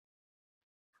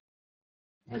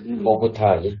Một cái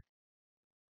thời,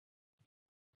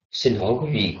 xin hỏi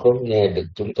quý vị có nghe được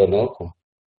chúng tôi nói không?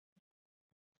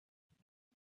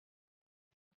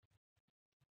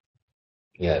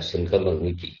 Dạ, xin cảm ơn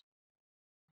quý vị.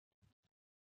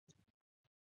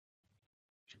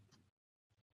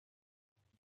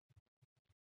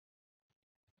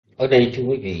 Ở đây thưa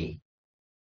quý vị,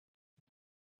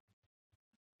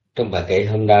 trong bài kệ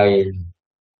hôm nay,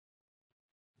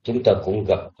 chúng ta cũng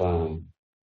gặp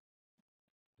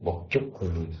một chút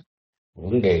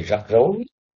vấn đề rắc rối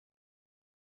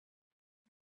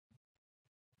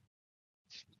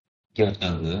cho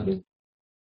từ ngữ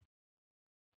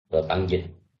và bản dịch.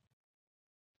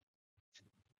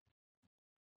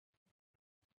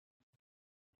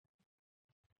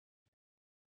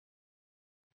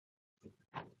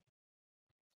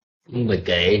 Bài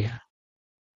kệ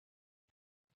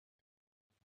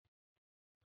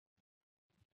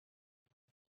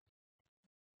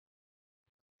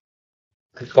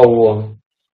cái câu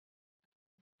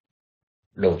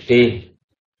đầu tiên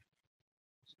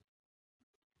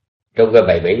trong cái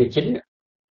bài 79,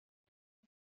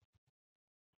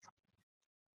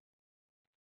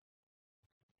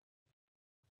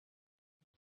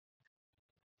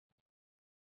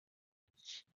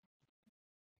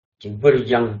 chữ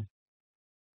Vīriyaṃ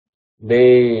bê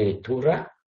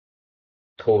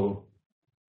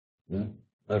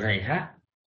dhuradhorayhaṃ.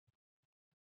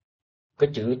 Cái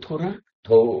chữ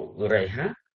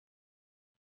dhuradhorayhaṃ,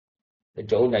 cái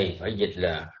chỗ này phải dịch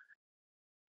là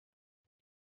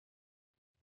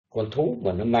con thú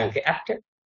mà nó mang cái ách ấy.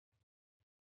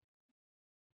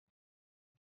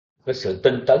 Cái sự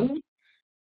tinh tấn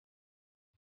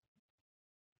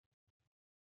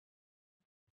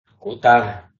của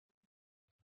ta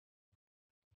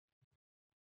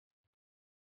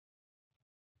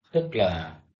tức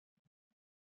là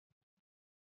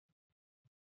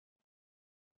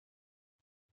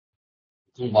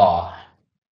con bò,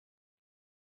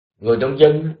 người nông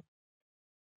dân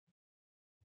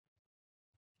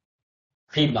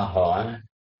khi mà họ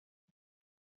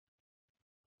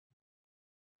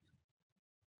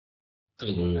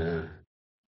cần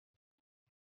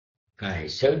cày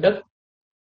xới đất,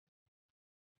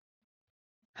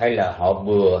 hay là họ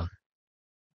bừa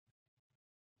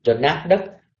cho nát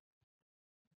đất,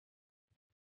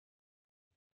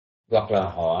 hoặc là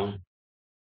họ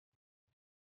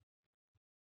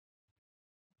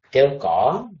kéo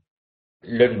cỏ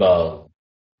lên bờ,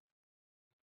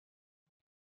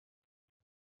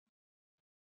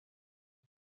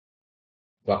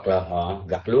 hoặc là họ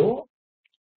gặt lúa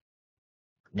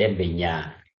đem về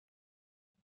nhà,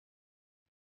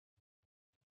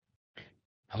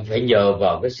 họ phải nhờ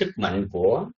vào cái sức mạnh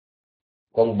của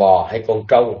con bò hay con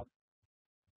trâu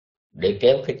để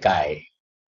kéo cái cày,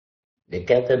 để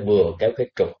kéo cái bừa, kéo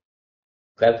cái trục,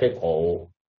 kéo cái cộ.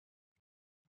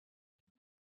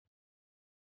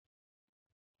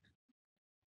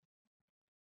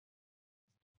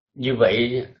 Như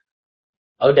vậy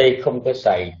ở đây không có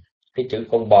xài cái chữ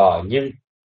con bò, nhưng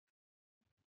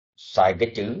xài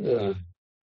cái chữ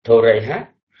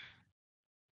thuradhorayhaṃ,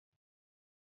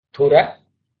 thuradhorayhaṃ,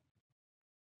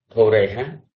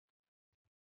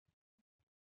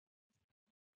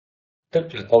 tức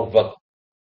là con vật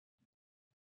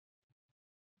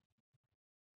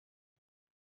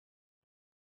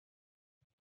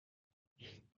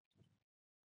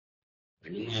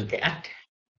cái ách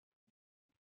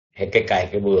hay cái cày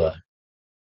cái bừa,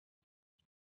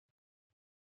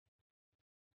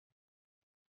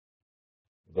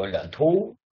 gọi là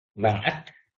thú mang ách,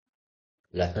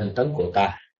 là tinh tấn của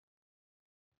ta.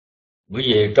 Bởi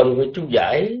vì trong cái chú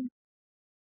giải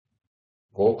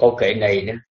của câu kệ này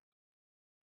đó,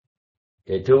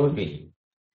 thì thưa quý vị,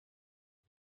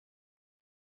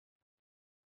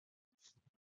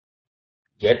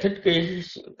 giải thích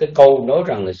cái câu nói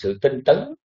rằng là sự tinh tấn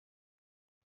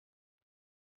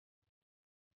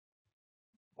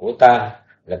của ta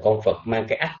là con Phật mang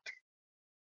cái ách.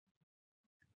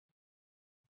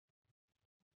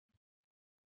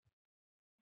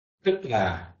 Tức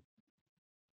là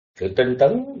sự tinh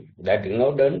tấn đã được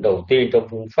nói đến đầu tiên trong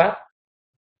phương pháp,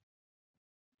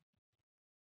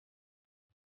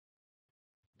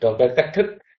 trong cái cách thức.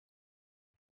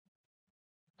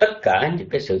 Tất cả những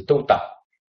cái sự tu tập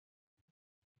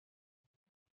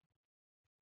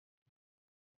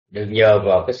đều nhờ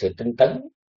vào cái sự tinh tấn.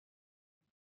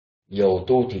 Dù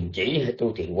tu thiền chỉ hay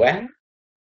tu thiền quán,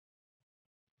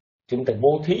 chúng ta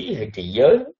bố thí hay trì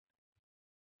giới,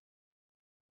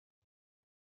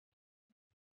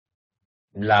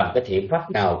 làm cái thiện pháp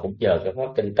nào cũng nhờ cái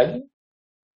pháp tinh tấn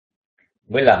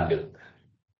mới làm được.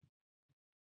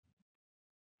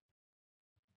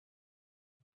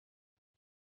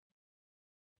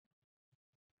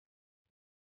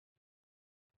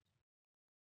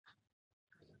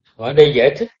 Ở đây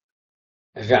giải thích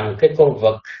rằng cái con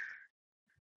vật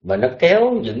mà nó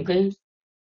kéo những cái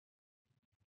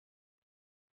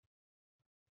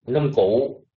nông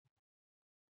cụ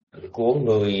của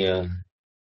người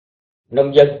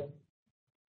nông dân,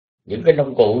 những cái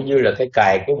nông cụ như là cái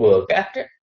cày, cái bừa, cái ắt á,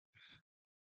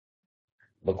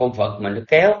 mà con vật mà nó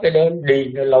kéo cái đó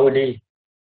đi, nó lôi đi,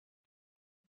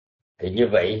 thì như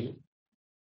vậy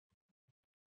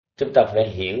chúng ta phải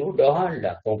hiểu đó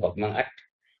là con vật mang ách.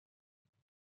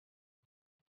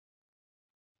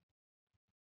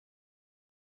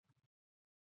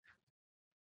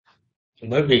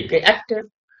 Bởi vì cái ách đó,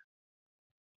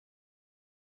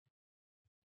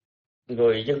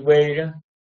 người dân quê đó,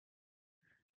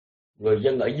 người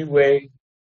dân ở dưới quê,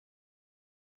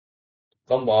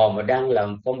 con bò mà đang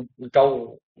làm, con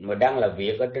trâu mà đang làm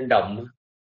việc ở trên đồng á,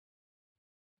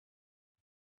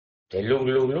 thì luôn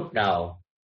luôn lúc nào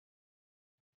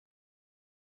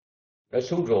nó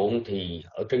xuống ruộng thì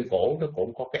ở trên cổ nó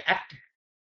cũng có cái ách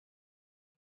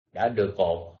đã được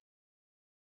cột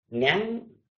ngắn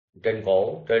trên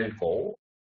cổ,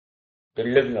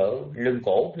 trên lưng, ở lưng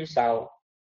cổ phía sau,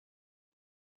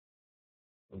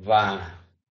 và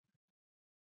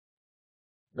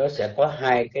nó sẽ có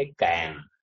hai cái càng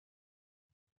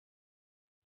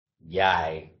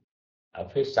dài ở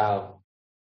phía sau,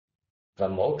 và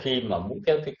mỗi khi mà muốn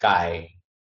kéo cái cài,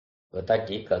 người ta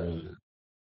chỉ cần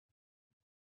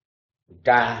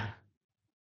tra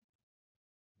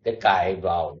cái cài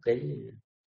vào cái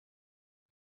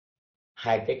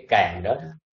hai cái càng đó,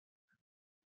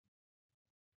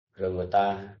 rồi người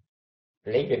ta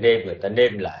lấy cái nêm, người ta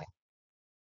nêm lại,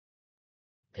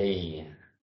 thì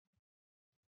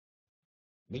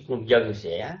biết nông dân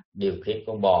sẽ điều khiển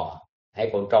con bò hay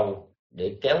con trâu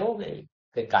để kéo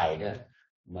cái cày đó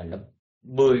mà nó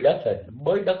bươi đất lên, nó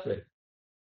bới đất lên.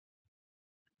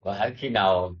 Và hãy khi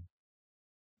nào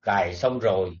cày xong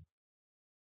rồi,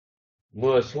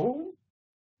 mưa xuống,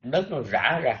 đất nó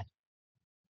rã ra,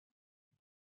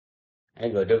 hay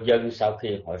người nông dân sau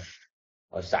khi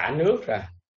họ xả nước ra,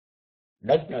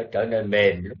 đất nó trở nên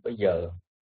mềm, lúc bây giờ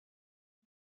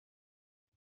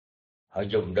họ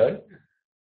dùng đến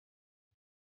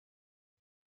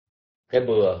cái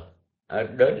bừa,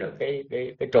 đến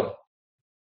cái trục,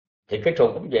 thì cái trục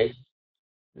cũng vậy,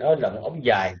 nó là một ống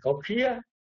dài có khía,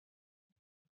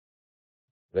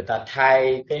 người ta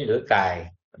thay cái lưỡi cài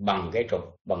bằng cái trục,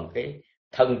 bằng cái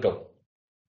thân trục,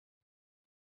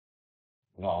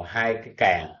 ngọn hai cái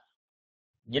càng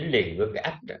dính liền với cái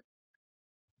ách đó,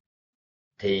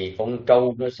 thì con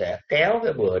trâu nó sẽ kéo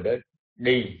cái bừa đó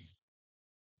đi,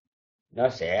 nó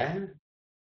sẽ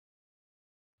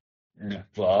đập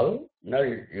vỡ, nó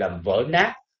làm vỡ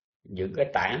nát những cái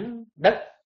tảng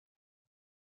đất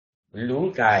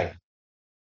luống cài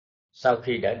sau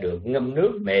khi đã được ngâm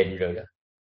nước mềm rồi đó,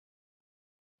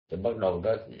 thì bắt đầu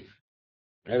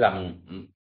nó làm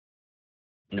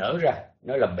nở ra,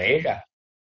 nó làm bể ra.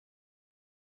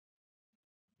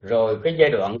 Rồi cái giai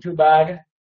đoạn thứ ba đó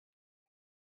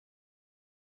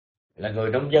là người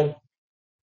nông dân,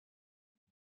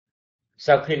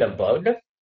 sau khi làm vỡ đất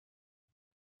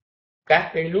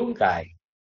các cái luống cài,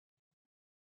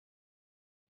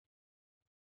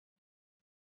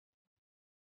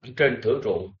 trên thửa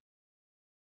ruộng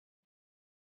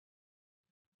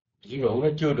nó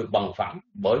chưa được bằng phẳng,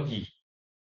 bởi vì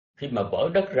khi mà vỡ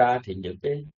đất ra thì những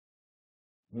cái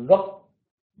gốc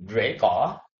rễ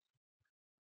cỏ,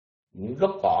 những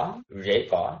gốc cỏ, rễ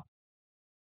cỏ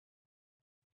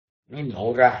nó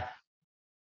nhổ ra,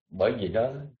 bởi vì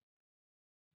nó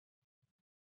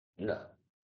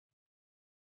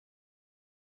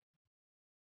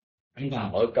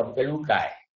nằm ở trong cái luống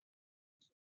cài.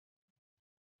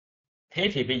 Thế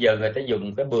thì bây giờ người ta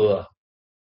dùng cái bừa,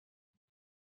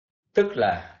 tức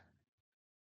là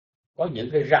có những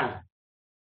cái răng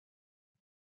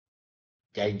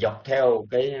chạy dọc theo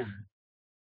cái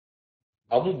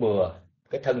ống bừa,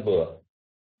 cái thân bừa.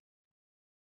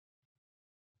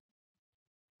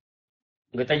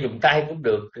 Người ta dùng tay cũng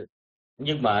được,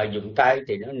 nhưng mà dùng tay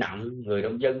thì nó nặng, người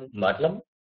nông dân mệt lắm,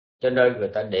 cho nên người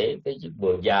ta để cái chiếc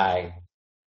bừa dài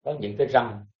có những cái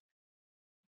răng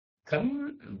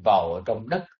cắm vào trong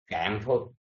đất cạn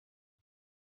thôi,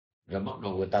 rồi bắt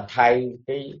đầu người ta thay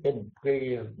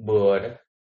cái bừa đó,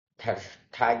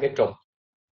 thay cái trục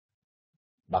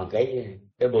bằng cái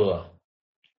bừa,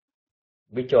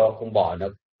 mới cho con bò nó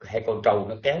hay con trâu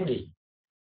nó kéo đi.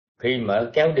 Khi mà nó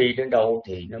kéo đi đến đâu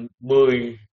thì nó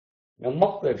bươi, nó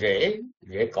móc cái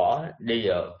rễ cỏ đi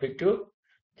ở phía trước,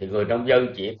 thì người nông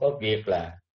dân chỉ có việc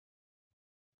là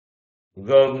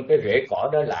gom cái rễ cỏ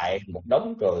đó lại một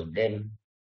đống rồi đem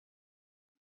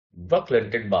vất lên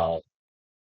trên bờ,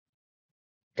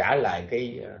 trả lại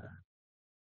cái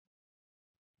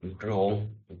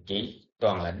ruộng chỉ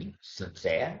toàn là sạch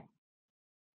sẽ.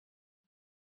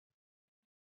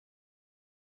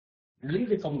 Đến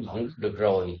cái công đoạn được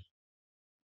rồi,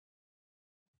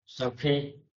 sau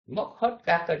khi mất hết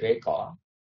các cái rễ cỏ,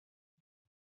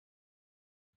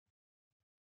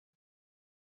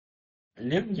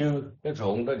 nếu như cái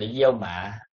ruộng đó để gieo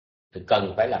mạ thì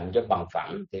cần phải làm cho bằng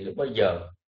phẳng, thì lúc bấy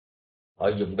giờ họ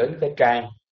dùng đến cái trang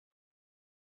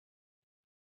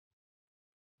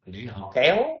để họ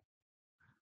kéo,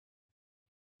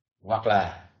 hoặc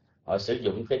là họ sử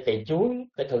dụng cái cây chuối,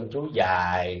 cái thân chuối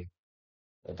dài,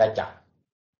 người ta chặt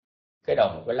cái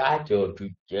đầu cái lá chừa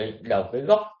đầu cái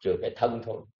gốc chừa cái thân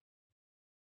thôi,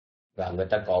 và người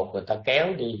ta cột, người ta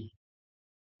kéo đi,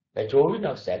 cái chuối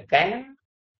nó sẽ cán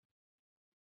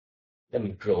cái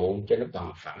mặt ruộng cho nó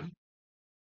bằng phẳng,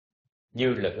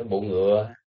 như là cái bộ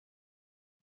ngựa,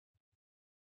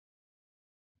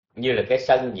 như là cái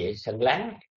sân vậy, sân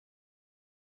láng.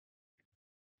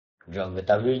 Rồi người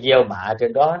ta mới gieo mạ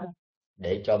trên đó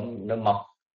để cho nó mọc.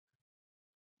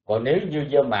 Còn nếu như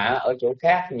gieo mạ ở chỗ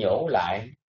khác nhổ lại,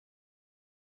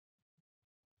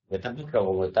 người ta bắt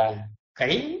đầu người ta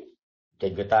cấy,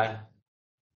 thì người ta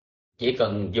chỉ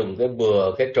cần dùng cái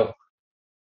bừa, cái trục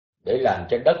để làm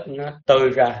cho đất nó tơi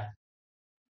ra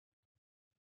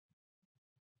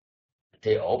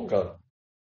thì ổn rồi,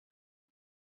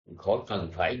 khỏi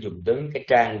cần phải dùng đến cái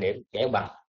trang để kéo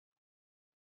bằng.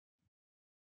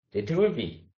 Thì thưa quý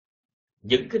vị,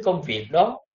 những cái công việc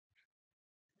đó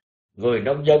người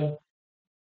nông dân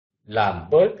làm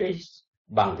với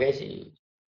bằng cái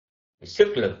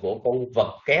sức lực của con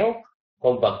vật kéo,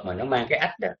 con vật mà nó mang cái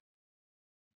ách đó,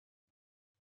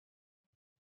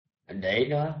 để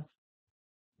nó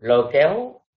lôi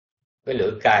kéo cái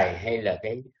lưỡi cày hay là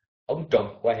cái ống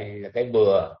trục hay là cái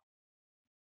bừa.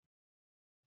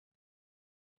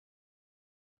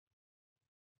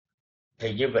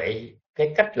 Thì như vậy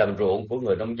cái cách làm ruộng của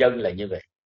người nông dân là như vậy.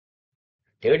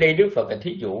 Thì ở đây Đức Phật là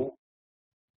thí dụ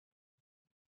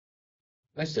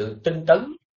cái sự tinh tấn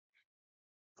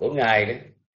của Ngài đó,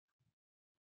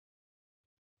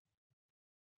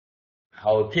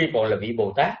 hồi khi còn là vị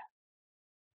Bồ Tát,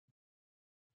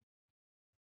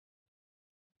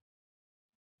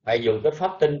 phải dùng cái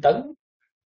pháp tinh tấn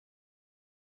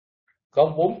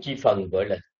có 4 chi phần, gọi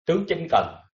là tướng chánh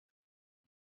cần,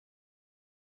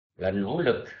 là nỗ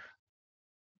lực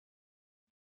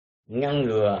ngăn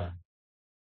ngừa,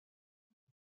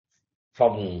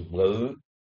 phòng ngự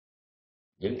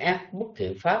những ác bất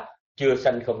thiện pháp chưa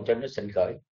sanh, không cho nó sanh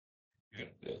khởi.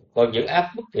 Còn những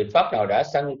ác bất thiện pháp nào đã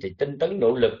sanh thì tinh tấn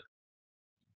nỗ lực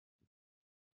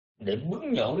để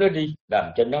bứng nhổ nó đi,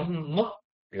 làm cho nó mất,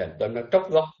 làm cho nó tróc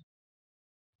gốc.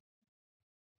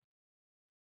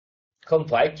 Không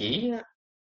phải chỉ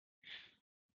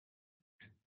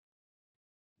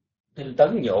tinh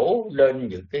tấn nhổ lên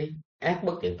những cái ác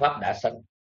bất thiện pháp đã sanh,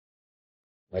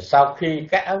 mà sau khi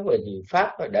các ác bất thiện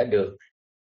pháp đã được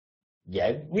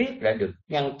giải quyết, đã được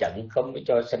ngăn chặn không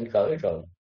cho sanh khởi rồi,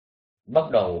 bắt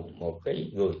đầu một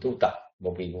cái người tu tập,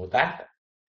 một vị Bồ Tát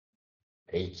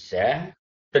thì sẽ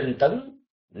tinh tấn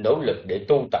nỗ lực để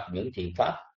tu tập những thiện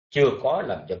pháp chưa có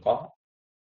làm cho có,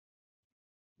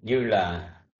 như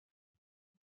là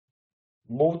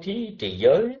bố thí, trì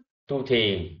giới, tu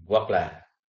thiền, hoặc là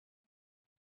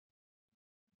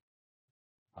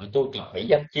họ tu tập bảy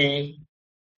giác chi,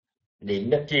 niệm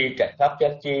giác chi, trạch pháp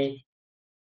giác chi,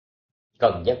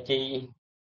 cần giác chi,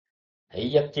 hỷ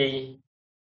giác chi,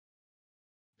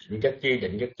 định giác chi,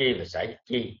 định giác chi và xả giác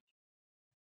chi.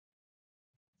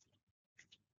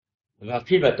 Và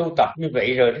khi mà tu tập như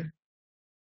vậy rồi đó,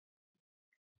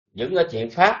 những cái thiện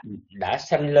pháp đã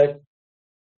sanh lên,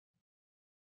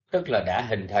 tức là đã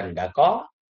hình thành, đã có,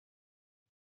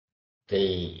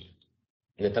 thì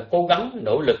người ta cố gắng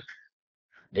nỗ lực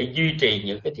để duy trì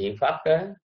những cái thiện pháp đó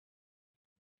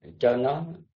cho nó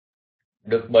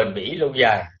được bền bỉ lâu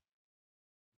dài,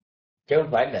 chứ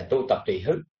không phải là tu tập tùy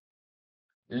hứng,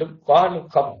 lúc có lúc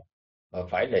không, mà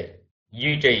phải là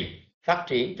duy trì, phát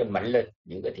triển cho mạnh lên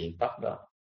những cái thiện pháp đó.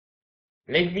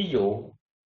 Lấy ví dụ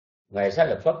Ngài Xá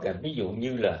Lợi Phất là ví dụ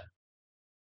như là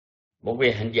một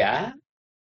vị hành giả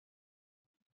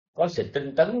có sự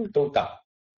tinh tấn tu tập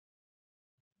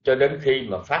cho đến khi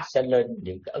mà phát sinh lên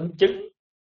những cái ấn chứng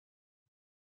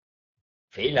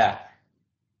phỉ là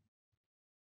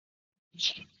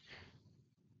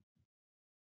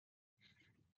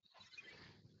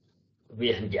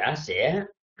vị hành giả sẽ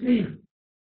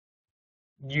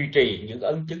duy trì những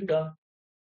ấn chứng đó,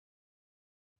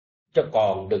 cho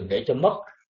còn đừng để cho mất.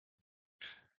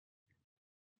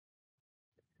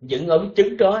 Những ấn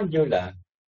chứng đó như là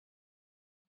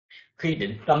khi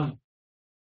định tâm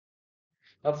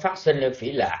nó phát sinh lên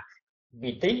phỉ lạc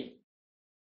vi tí,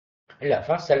 hay là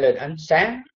phát sinh lên ánh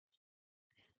sáng,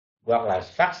 hoặc là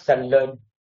phát sinh lên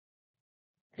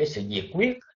cái sự nhiệt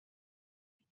quyết,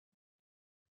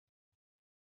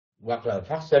 hoặc là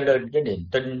phát sinh lên cái niềm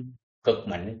tin cực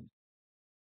mạnh,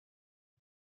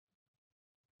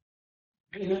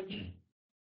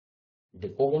 thì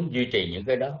cố gắng duy trì những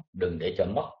cái đó, đừng để cho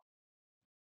mất.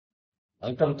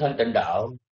 Ở trong thanh tịnh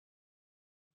đạo,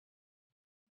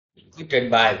 cái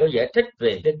trình bày có giải thích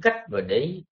về cái cách mà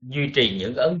để duy trì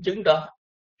những cái ấn chứng đó.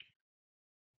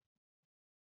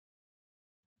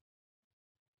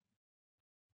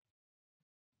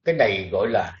 Cái này gọi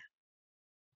là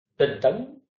tinh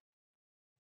tấn,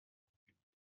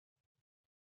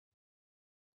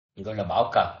 gọi là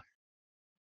bảo cần.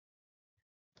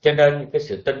 Cho nên cái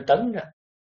sự tinh tấn đó,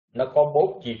 nó có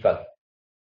 4 chi phần,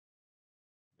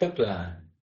 tức là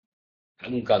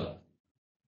ân cần,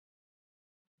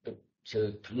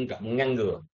 sự thận trọng ngăn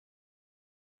ngừa,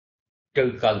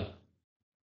 trừ cần,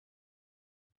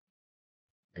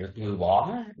 rồi từ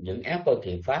bỏ những ác câu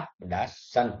thiện pháp đã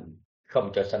sanh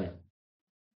không cho sanh,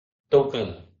 tu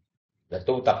cần là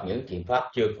tu tập những thiện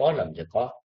pháp chưa có làm cho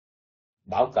có,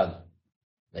 bảo cần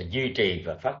là duy trì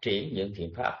và phát triển những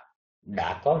thiện pháp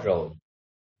đã có rồi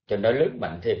cho nó lớn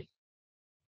mạnh thêm.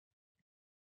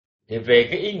 Thì về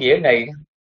cái ý nghĩa này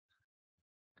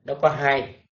nó có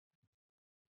hai.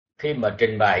 Khi mà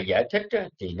trình bày giải thích á,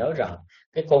 thì nói rằng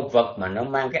cái con vật mà nó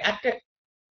mang cái ách á,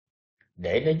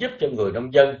 để nó giúp cho người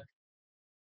nông dân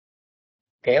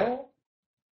kéo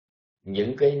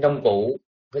những cái nông cụ,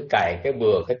 cái cày, cái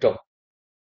bừa, cái trục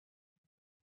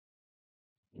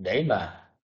để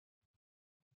mà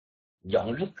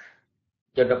dọn đất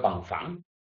cho nó bằng phẳng,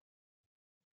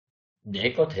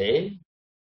 để có thể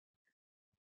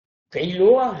cấy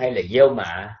lúa hay là gieo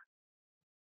mạ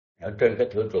ở trên cái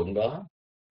thửa ruộng đó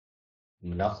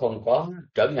mà nó không có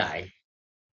trở ngại.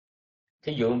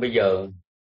 Thí dụ bây giờ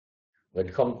mình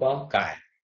không có cày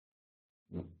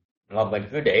mà mình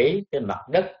cứ để cái mặt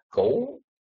đất cũ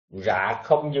rạ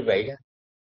không như vậy đó,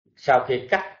 sau khi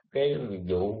cắt cái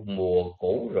vụ mùa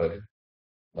cũ rồi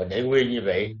mà để nguyên như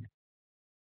vậy,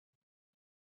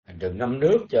 đừng ngâm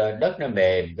nước cho đất nó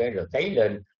mềm cái rồi cấy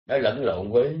lên nó lẫn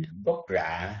lộn với gốc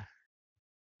rạ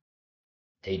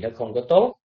thì nó không có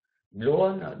tốt,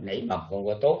 lúa nó nảy mầm không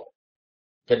có tốt.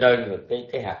 Cho nên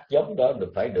cái hạt giống đó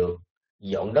phải được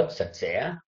dọn đất sạch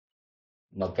sẽ,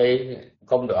 mà cái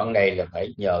công đoạn này là phải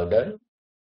nhờ đến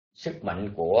sức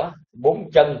mạnh của 4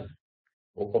 chân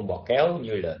của con bò kéo,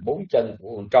 như là 4 chân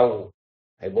của con trâu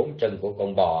hay 4 chân của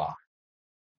con bò.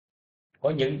 Có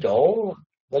những chỗ,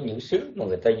 có những xứ mà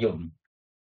người ta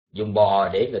dùng bò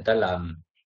để người ta làm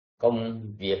công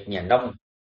việc nhà nông.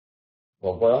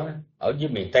 Còn có ở dưới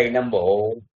miền Tây Nam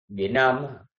Bộ Việt Nam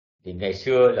thì ngày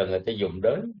xưa là người ta dùng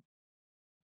đến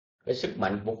cái sức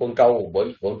mạnh của con trâu,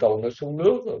 bởi con trâu nó xuống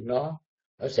nước rồi nó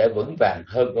sẽ vững vàng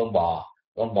hơn con bò.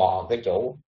 Con bò cái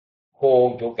chỗ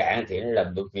khô chỗ cạn thì nó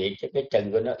làm được việc, chứ cái chân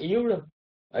của nó yếu lắm,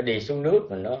 nó đi xuống nước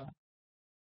mà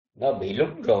nó bị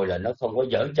lún rồi là nó không có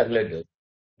giỡn chân lên được,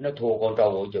 nó thua con trâu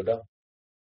ở chỗ đó.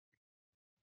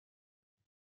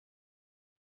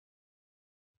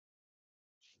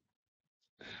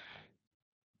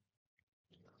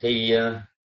 Thì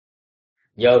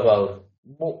nhờ vào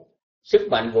sức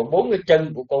mạnh của 4 cái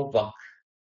chân của con vật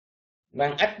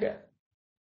mang ách đó,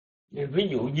 ví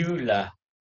dụ như là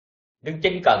đứng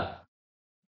chân cần,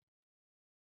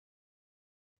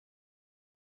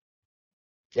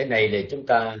 cái này là chúng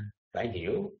ta phải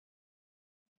hiểu.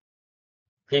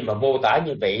 Khi mà mô tả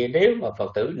như vậy, nếu mà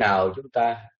Phật tử nào chúng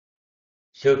ta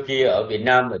xưa kia ở Việt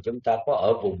Nam mà chúng ta có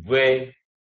ở vùng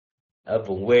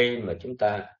quê mà chúng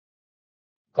ta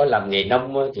có làm nghề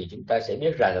nông thì chúng ta sẽ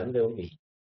biết rằng lắm thưa quý vị.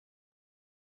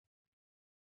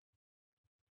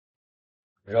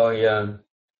 Rồi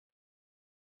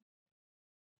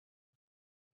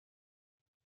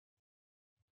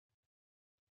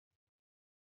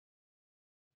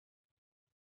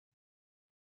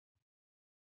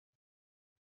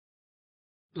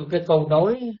cái câu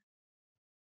nói,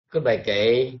 cái bài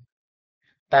kệ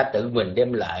ta tự mình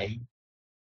đem lại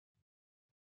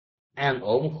an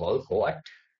ổn khỏi khổ ách.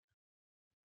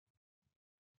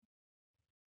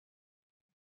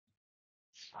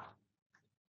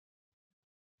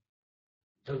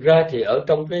 Thực ra thì ở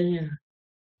trong cái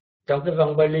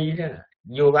văn Bali đó,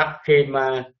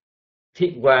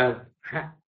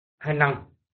 yogakkhemādhivāhanaṃ,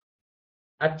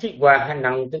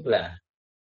 āchikvāhanaṃ tức là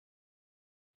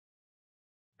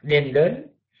đem đến,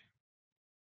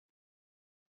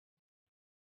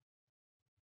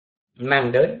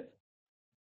 mang đến.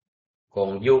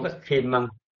 Còn yogakkhemādhivāhanaṃ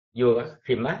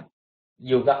Yogakkhemā.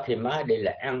 Yogakkhemā đây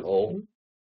là an ổn,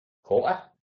 khổ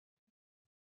ách,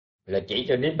 là chỉ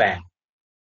cho niết bàn.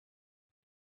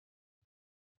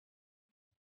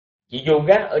 Chỉ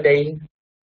yoga ở đây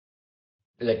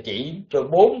là chỉ cho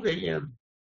 4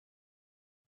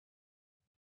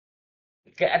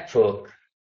 cái ách phược,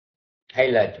 hay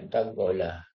là chúng ta gọi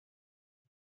là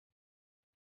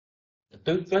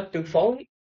tứ kết tứ phối.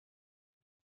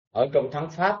 Ở trong thắng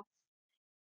pháp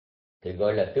thì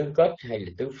gọi là tứ kết hay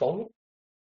là tứ phối.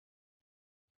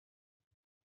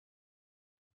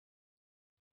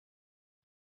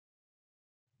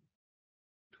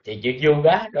 Thì chữ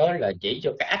yoga đó là chỉ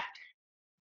cho cái ách,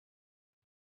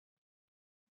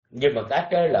 nhưng mà cái ách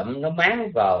đó là nó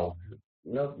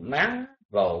máng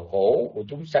vào khổ của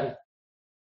chúng sanh,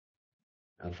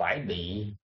 phải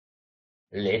bị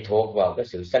lệ thuộc vào cái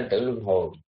sự sanh tử luân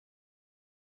hồi.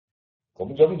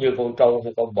 Cũng giống như con trâu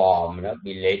hay con bò mà nó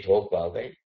bị lệ thuộc vào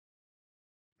cái,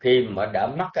 khi mà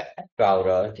đã mắc cái ách vào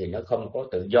rồi thì nó không có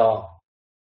tự do,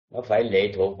 nó phải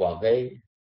lệ thuộc vào cái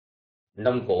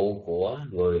nông cụ của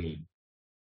người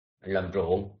làm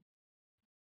ruộng,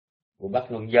 của bác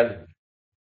nông dân.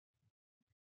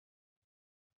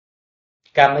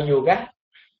 Kama yoga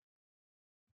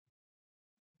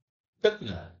tức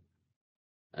là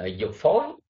dục phối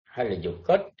hay là dục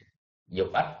kết, dục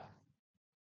ách,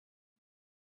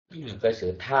 tức là cái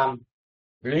sự tham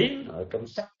luyến ở trong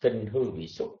sắc tinh hương vị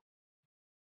xúc.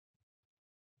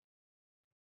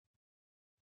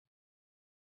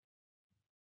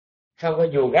 Sau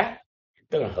cái yoga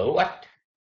tức là hữu ách,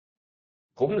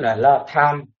 cũng là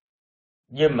tham,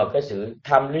 nhưng mà cái sự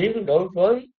tham luyến đối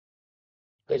với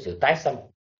cái sự tái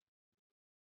sanh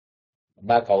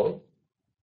ba cõi,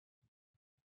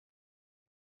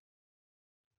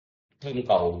 tham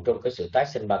cầu trong cái sự tái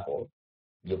sinh ba cõi,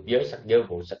 dục giới, sắc giới,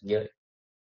 vô sắc giới.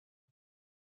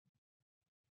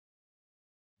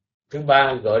 Thứ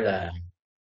ba gọi là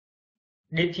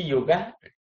Ditthi yoga,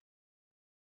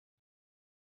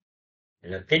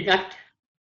 là kiến ách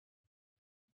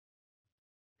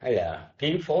hay là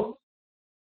kiến phối.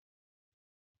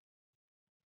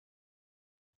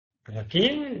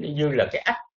 Kiến như là cái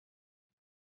ách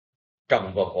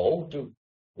trồng vào cổ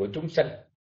của chúng sanh.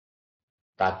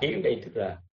 Tà kiến đây tức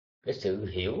là cái sự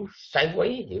hiểu sai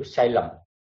quấy, hiểu sai lầm,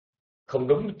 không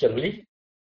đúng với chân lý,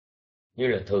 như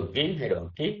là thường kiến hay đoạn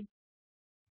kiến.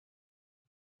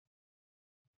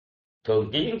 Thường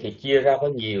kiến thì chia ra có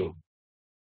nhiều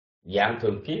dạng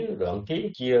thường kiến, đoạn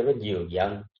kiến chia có nhiều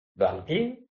dạng đoạn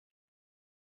kiến.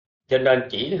 Cho nên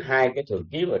chỉ 2 cái thường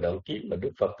kiến và đoạn kiến mà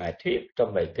Đức Phật Ngài thuyết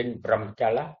trong bài kinh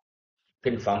Brahmachala,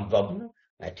 kinh Phạm Võng,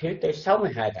 Ngài thuyết tới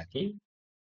 62 tà kiến.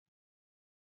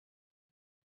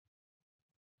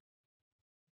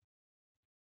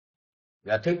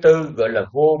 Và thứ tư gọi là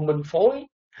vô minh phối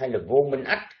hay là vô minh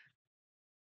ách,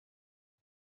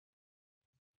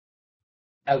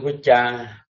 avijja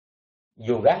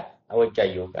yoga.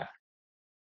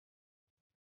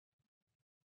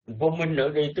 Vô minh ở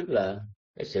đây tức là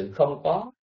cái sự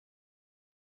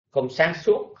không sáng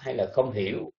suốt hay là không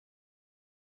hiểu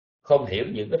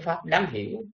những cái pháp đáng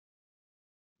hiểu,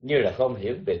 như là không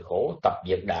hiểu về khổ tập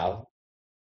diệt đạo,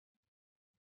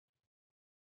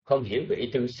 không hiểu về y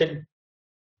tương sinh.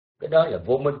 Cái đó là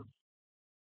vô minh.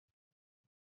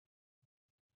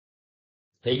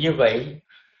 Thì như vậy,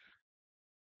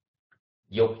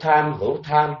 dục tham, hữu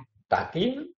tham, tà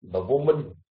kiến và vô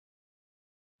minh,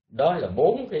 đó là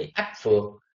 4 cái ách phược.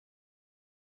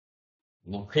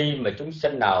 Một khi mà chúng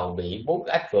sanh nào bị 4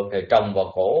 cái ách phược này trồng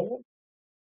vào cổ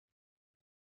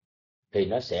thì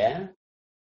nó sẽ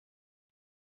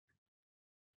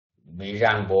bị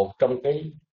ràng buộc trong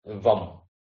cái vòng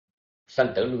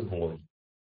sanh tử luân hồi,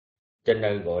 cho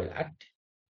nên gọi là ách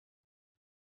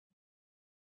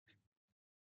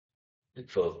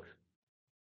phược.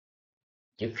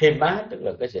 Chữ khê má tức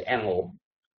là cái sự an ổn,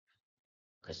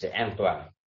 cái sự an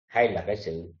toàn, hay là cái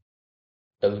sự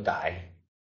tự tại,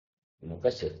 một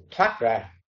cái sự thoát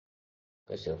ra,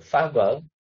 cái sự phá vỡ.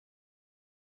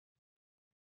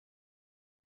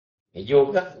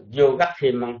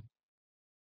 Yogakkhemādhivāhanaṃ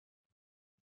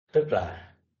tức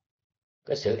là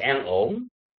cái sự an ổn,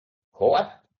 khổ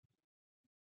ách.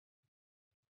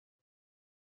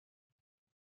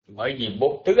 Bởi vì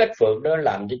 4 tứ ách phược đó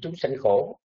làm cho chúng sanh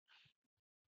khổ,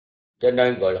 cho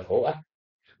nên gọi là khổ ách.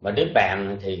 Mà đến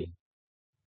bạn thì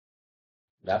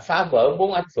đã phá vỡ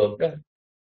 4 ách phược đó,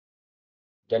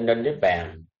 cho nên đến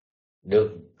bạn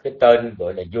được cái tên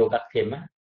gọi là Yogakkhemā,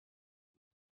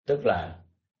 tức là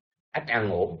ách an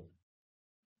ổn.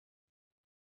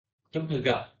 Chúng tôi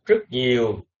gặp rất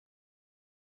nhiều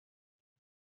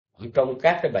ở trong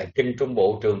các cái bài kinh Trung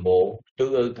Bộ, Trường Bộ,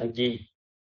 Tứ Ư Tăng Chi,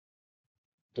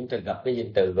 chúng ta gặp cái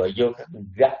danh từ gọi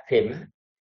yogakkhemādhivāhanaṃ.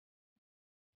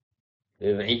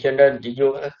 Vì vậy cho nên chỉ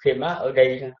yogakkhemādhivāhanaṃ ở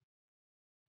đây thôi.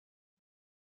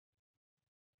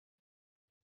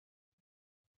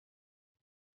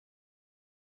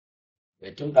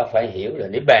 Vậy chúng ta phải hiểu là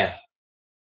niết bàn.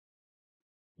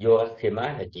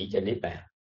 Yogakkhemādhivāhanaṃ là chỉ cho niết bàn.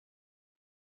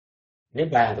 Niết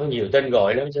bàn có nhiều tên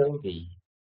gọi lắm chứ quý vị.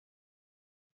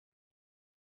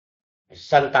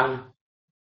 Sanh tăng,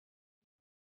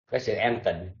 cái sự an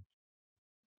tịnh,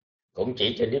 cũng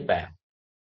chỉ cho niết bàn.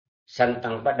 Sanh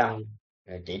tăng bát đăng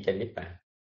chỉ cho niết bàn,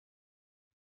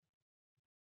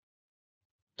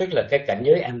 tức là cái cảnh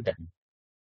giới an tịnh.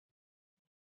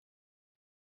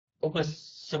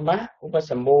 Upasama,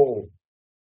 upasamo,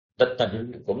 tịch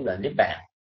tịnh cũng là niết bàn,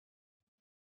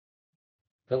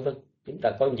 vân vân. Chúng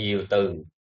ta có nhiều từ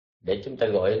để chúng ta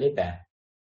gọi là niết bàn.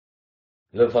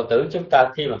 Người Phật tử chúng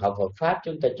ta khi mà học Phật pháp,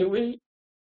 chúng ta chú ý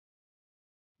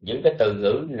những cái từ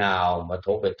ngữ nào mà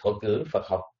thuộc về thuật ngữ Phật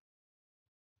học,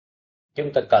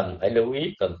 chúng ta cần phải lưu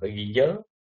ý, cần phải ghi nhớ.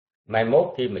 Mai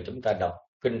mốt khi mà chúng ta đọc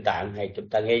kinh tạng hay chúng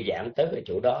ta nghe giảng tới cái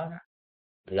chỗ đó,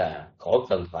 là khỏi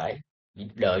cần phải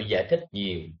đợi giải thích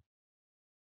nhiều.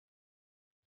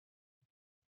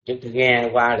 Chúng ta nghe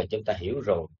qua là chúng ta hiểu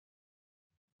rồi.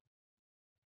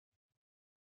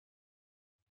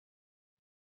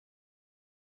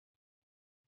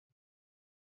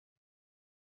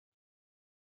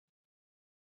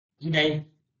 Ở đây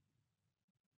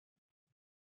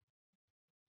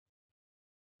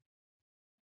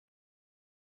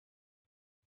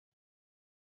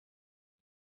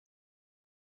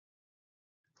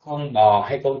con bò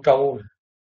hay con trâu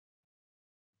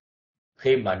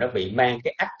khi mà nó bị mang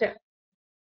cái ách á,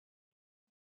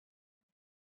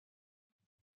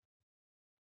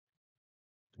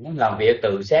 nó làm việc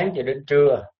từ sáng cho đến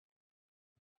trưa,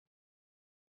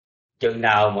 chừng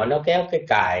nào mà nó kéo cái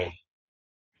cài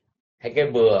hay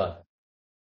cái bừa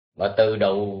mà từ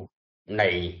đầu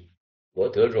này của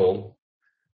thửa ruộng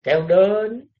kéo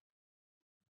đến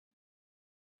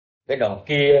cái đầu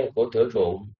kia của thửa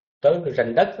ruộng tới cái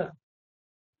ranh đất đó,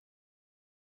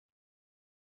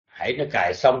 hãy nó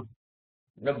cài xong,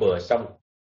 nó bừa xong,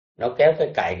 nó kéo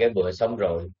cái cài cái bừa xong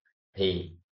rồi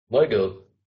thì mới được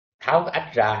tháo cái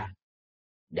ách ra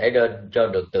để cho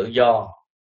được tự do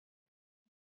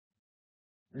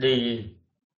đi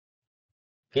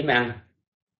kiếm ăn.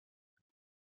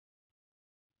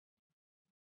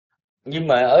 Nhưng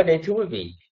mà ở đây thưa quý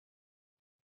vị,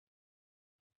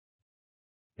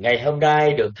 ngày hôm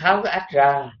nay được tháo cái ách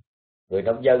ra, người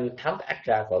nông dân tháo cái ách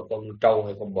ra khỏi con trâu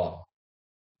hay con bò,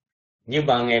 nhưng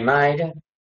mà ngày mai đó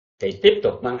thì tiếp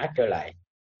tục mang ách trở lại.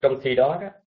 Trong khi đó đó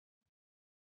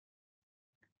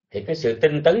thì cái sự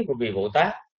tinh tấn của vị Bồ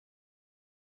Tát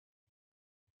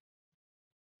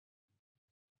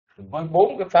với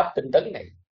 4 cái pháp tinh tấn này,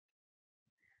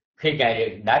 khi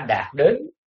ngài đã đạt đến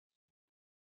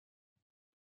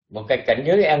một cái cảnh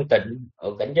giới an tịnh, ở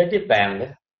cảnh giới niết bàn đó,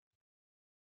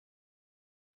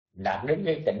 đạt đến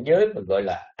cái cảnh giới mà gọi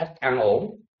là ách an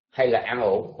ổn, hay là an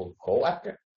ổn khổ ách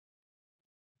đó,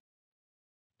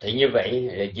 thì như vậy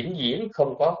là vĩnh viễn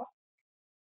không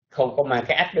có mang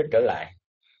cái ách đó trở lại.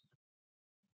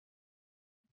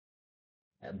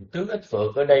 Tướng ích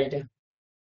phược ở đây đó,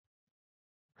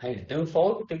 hay là tướng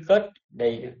phối, tướng kết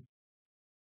đây đó,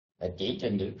 là chỉ cho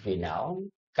những phiền não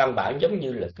căn bản giống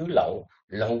như là cứ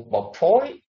lậu bọc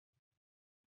phối,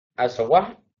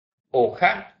 asawā, ô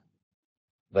khát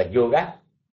và yoga,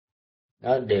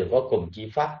 nó đều có cùng chi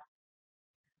pháp: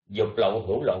 dục lậu,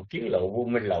 hữu lậu, kiến lậu, vô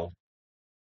minh lậu.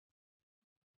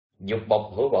 Dục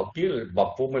bọc, hữu bọc, kiến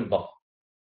bọc, vô minh bọc.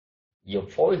 Dục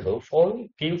phối, hữu phối,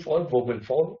 kiến phối, vô minh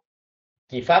phối.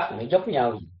 Chi pháp nó giống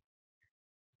nhau.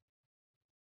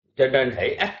 Cho nên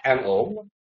hãy ắt an ổn,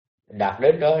 đạt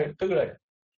đến đó, tức là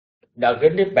đạt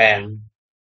đến niết bàn.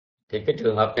 Thì cái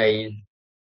trường hợp này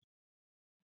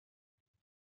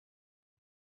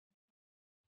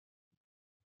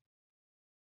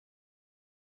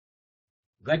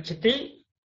Gacchati,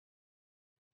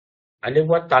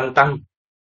 anivattantaṃ,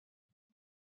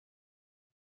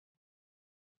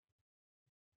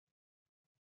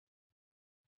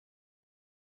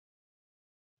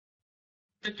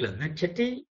 tức là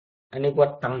Gacchati,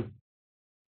 anivattantaṃ,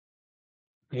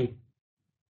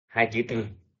 hai chữ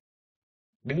tăng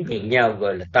đứng gần nhau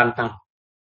gọi là tam tăng.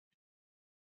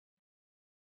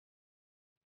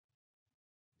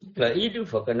 Tức là ý Đức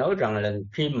Phật nói rằng là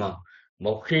khi mà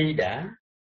một khi đã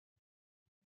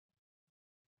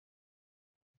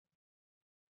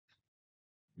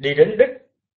đi đến đích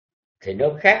thì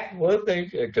nó khác với cái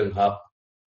trường hợp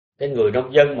cái người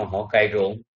nông dân mà họ cày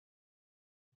ruộng.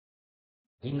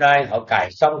 Hôm nay họ cày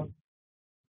xong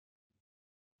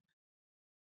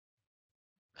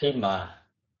khi mà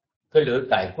cái lưỡi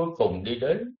cày cuối cùng đi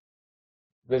đến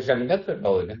cái ranh đất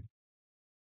rồi đó,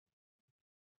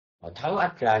 họ tháo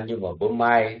ách ra, nhưng mà bữa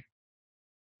mai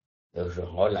rồi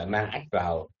họ lại mang ách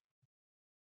vào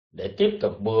để tiếp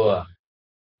tục bừa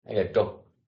hay là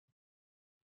trục,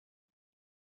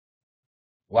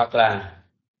 hoặc là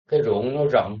cái ruộng nó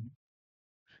rộng,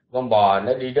 con bò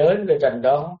nó đi đến cái ranh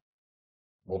đó,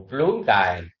 một luống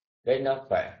cày cái nó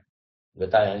khỏe, người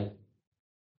ta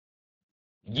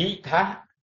dí thá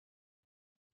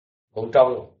con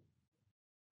trâu,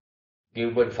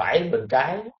 kêu bên phải bên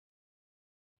trái,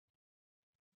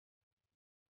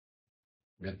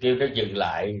 rồi kêu nó dừng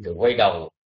lại rồi quay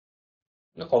đầu.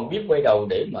 Nó còn biết quay đầu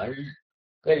để mà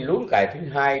cái luống cày thứ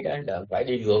hai đó là phải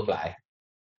đi ngược lại.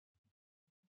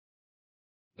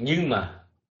 Nhưng mà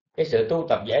cái sự tu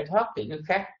tập giải thoát thì nó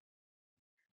khác.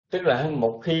 Tức là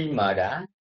một khi mà đã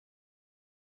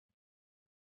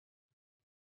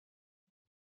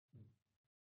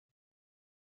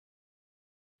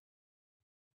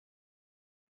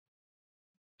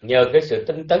nhờ cái sự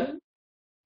tinh tấn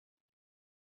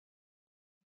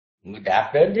mà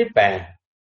đạt đến niết bàn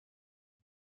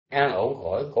an ổn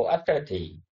khỏi khổ ách đó,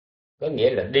 thì có nghĩa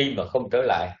là đi mà không trở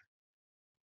lại.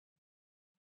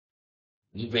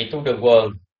 Những vị tu đường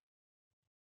quần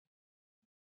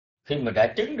khi mà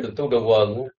đã chứng được tu đường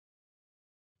quần,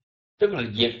 tức là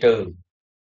diệt trừ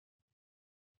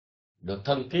được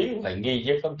thân kiến và nghi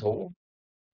với cấm thủ,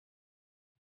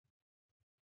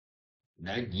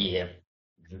 đã diệt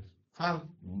phá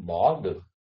bỏ được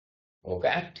một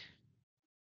cái ách,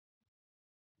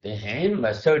 thì hãy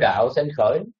mà sơ đạo sanh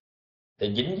khởi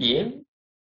thì vĩnh viễn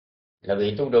là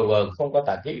vị tu đồ quần không có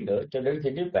tà kiến nữa cho đến khi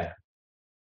niết bàn.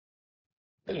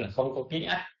 Tức là không có kiến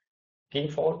ách, kiến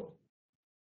phối,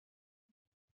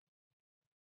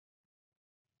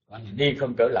 gọi là đi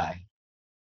không trở lại.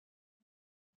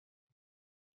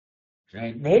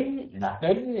 Rồi đạt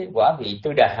đến quả vị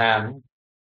tư đà hàm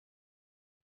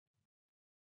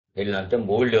thì làm cho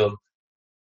muội lược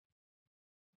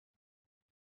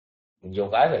dù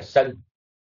cái là sân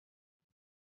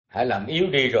hãy làm yếu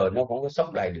đi rồi, nó không có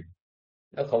sống lại được,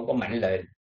 nó không có mạnh lại,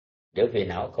 trở về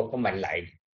não không có mạnh lại,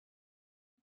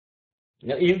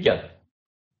 nó yếu dần.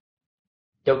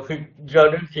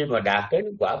 Cho đến khi mà đạt đến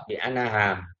quả vị a na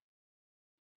hàm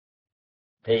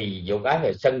thì dù cái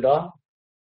là sân đó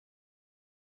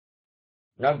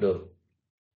nó được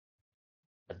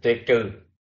tuyệt trừ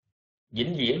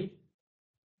vĩnh viễn,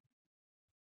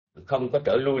 không có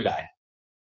trở lui lại.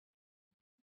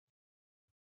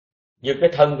 Như cái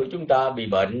thân của chúng ta bị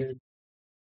bệnh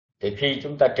thì khi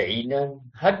chúng ta trị nó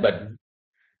hết bệnh,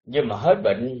 nhưng mà hết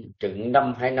bệnh chừng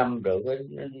 1-2 năm rồi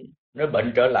nó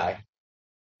bệnh trở lại.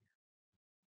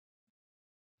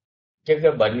 Chứ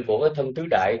cái bệnh của cái thân tứ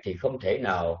đại thì không thể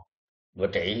nào mà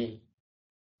trị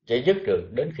dứt được.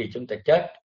 Đến khi chúng ta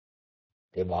chết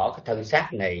thì bỏ cái thân xác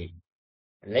này,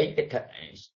 lấy cái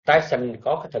tái sanh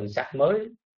có cái thân xác mới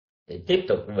thì tiếp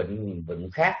tục bệnh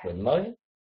khác, bệnh mới.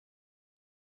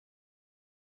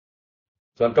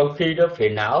 Còn trong khi đó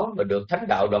phiền não mà được thánh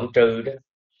đạo đoạn trừ đó,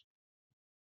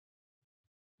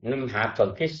 nên hạ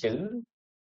phần cái xử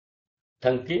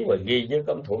thân kiến và nghi với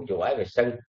cấm thủ chủ ái và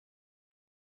sân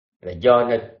là do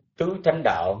tứ thánh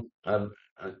đạo,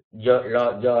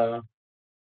 do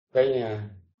cái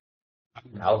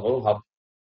đạo hỗn hợp,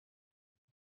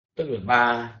 tức là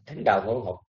 3 thánh đạo hỗn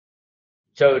hợp.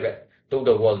 Sơ tu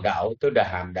đồ quần đạo, tứ đà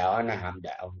hàm đạo, a na hàm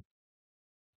đạo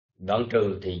đoạn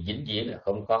trừ thì vĩnh viễn là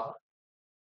không có.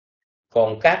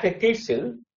 Còn các cái kiết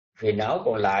sử phiền não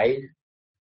còn lại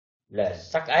là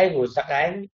sắc ái, vô sắc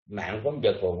ái, mạng phóng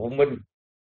vật và vô minh,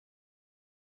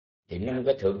 thì nên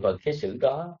cái thượng phần kiết sử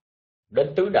đó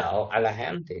đến tứ đạo a la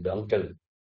hán thì đoạn trừ.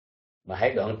 Mà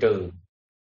hãy đoạn trừ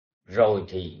rồi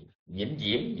thì vĩnh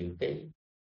viễn những cái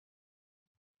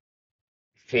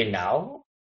phiền não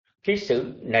kiết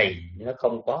sử này nó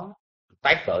không có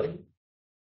tái khởi.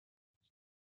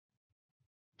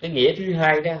 Cái nghĩa thứ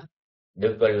hai đó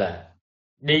được gọi là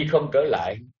đi không trở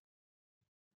lại,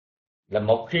 là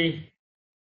một khi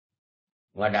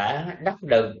mà đã đắc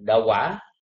được đạo quả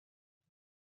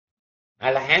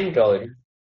a la hán rồi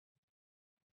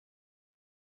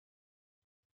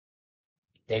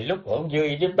thì lúc hỗn dư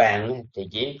niết bàn thì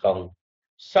chỉ còn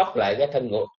sót lại cái thân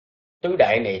ngũ tứ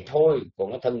đại này thôi,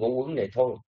 còn cái thân ngũ uẩn này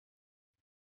thôi,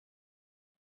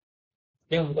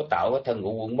 chứ không có tạo cái thân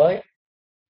ngũ uẩn mới.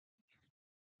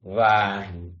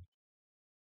 Và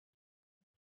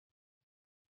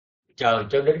chờ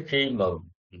cho đến khi mà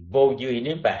vô dư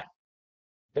niết bàn,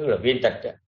 tức là viên tịch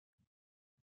đó,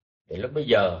 thì lúc bây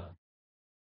giờ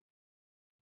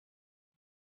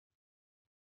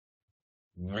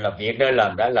là việc nơi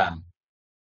làm đã làm,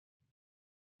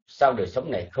 sau đời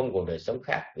sống này không còn đời sống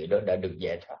khác, vì đó đã được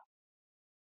giải thoát.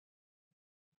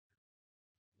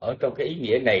 Ở trong cái ý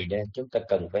nghĩa này chúng ta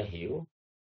cần phải hiểu,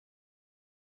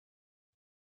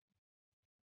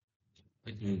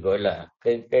 gọi là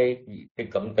cái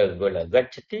cụm từ gọi là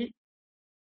Gacchati,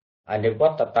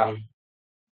 anivattantaṃ,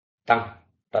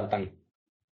 tăng,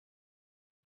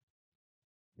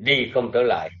 đi không trở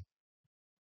lại.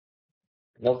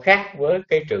 Nó khác với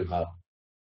cái trường hợp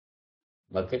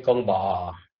mà cái con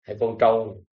bò hay con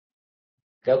trâu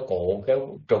kéo cộ,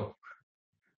 kéo trục,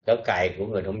 kéo cày của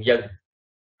người nông dân,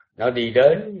 nó đi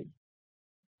đến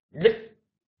đích,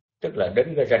 tức là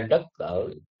đến cái ranh đất ở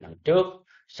đằng trước,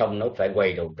 xong nó phải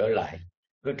quay đầu trở lại,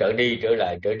 cứ trở đi trở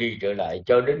lại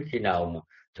cho đến khi nào mà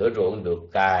thửa ruộng được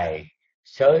cày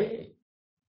xới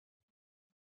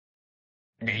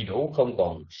đầy đủ, không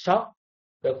còn sót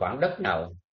cái khoảng đất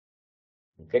nào,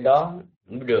 cái đó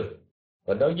mới được.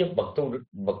 Và đối với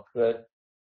bậc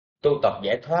tu tập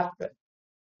giải thoát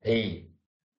thì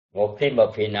một khi mà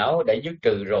phiền não đã dứt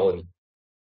trừ rồi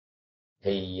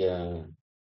thì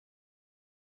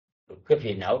cái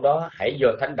phiền não đó hãy do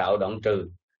thánh đạo đoạn trừ,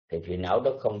 thì phiền não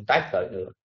đó không tái khởi nữa.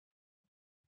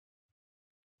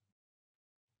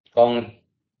 Còn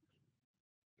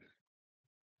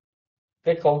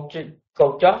cái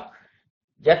câu chót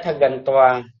yattha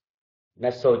gantvā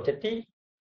na socati,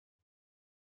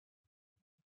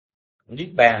 niết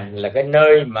bàn là cái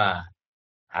nơi mà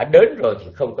đã đến rồi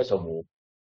thì không có sầu muộn.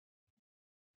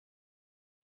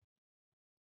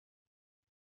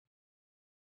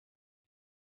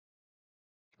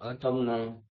 Ở trong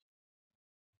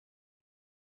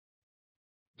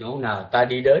chỗ nào ta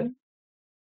đi đến,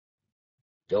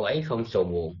 chỗ ấy không sầu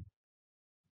muộn.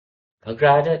 Thật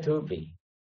ra đó thưa quý vị,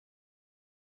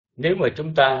 nếu mà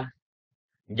chúng ta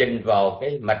nhìn vào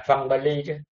cái mạch văn Bali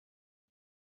đó,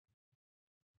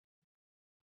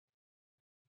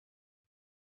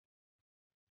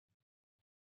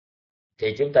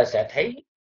 thì chúng ta sẽ thấy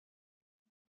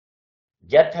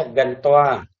yattha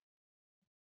gantvā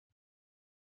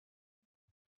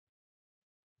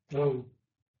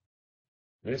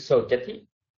nó socati.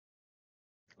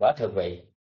 Quả thật vậy.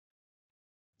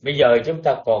 Bây giờ chúng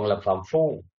ta còn là phàm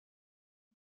phu,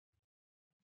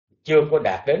 chưa có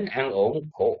đạt đến an ổn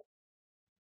khổ,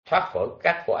 thoát khỏi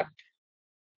các khổ ách.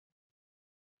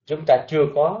 Chúng ta chưa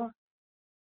có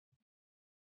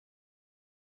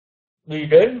đi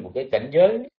đến một cái cảnh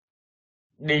giới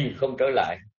đi không trở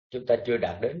lại, chúng ta chưa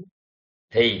đạt đến.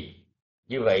 Thì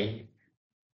như vậy,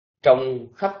 trong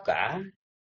khắp cả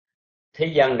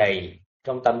thế gian này,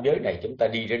 trong tâm giới này, chúng ta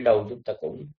đi đến đâu chúng ta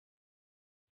cũng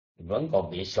vẫn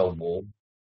còn bị sầu muộn.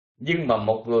 Nhưng mà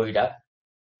một người đã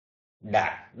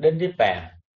đạt đến niết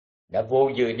bàn, đã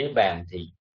vô dư niết bàn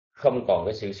thì không còn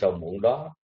cái sự sầu muộn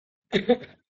đó.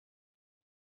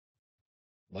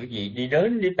 Bởi vì đi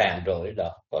đến niết bàn rồi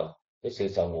là có cái sự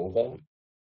sầu muộn đó.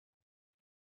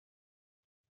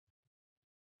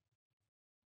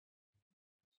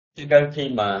 Cho nên khi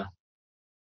mà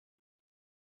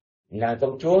nàng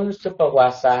công chúa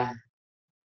Supawasa,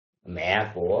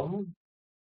 mẹ của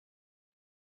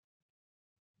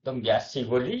tôn giả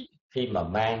Sivoli, khi mà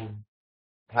mang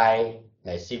thai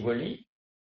ngài Sivoli,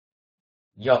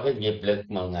 do cái nghiệp lực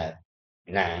mà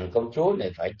nàng công chúa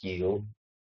này phải chịu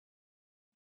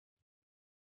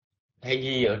thai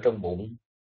nhi ở trong bụng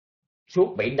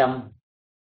suốt 7 năm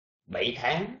 7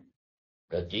 tháng,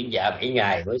 rồi chuyển dạ 7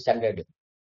 ngày mới sanh ra được.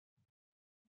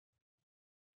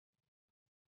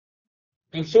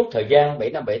 Nhưng suốt thời gian 7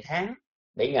 năm 7 tháng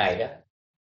 7 ngày đó,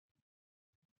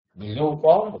 mình luôn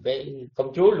có một cái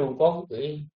công chúa luôn có một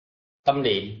cái tâm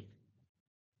niệm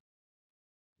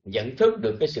nhận thức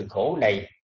được cái sự khổ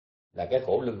này là cái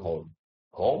khổ luân hồi,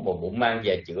 khổ mà bụng mang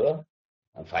về chữa,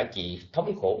 phải chịu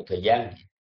thống khổ thời gian.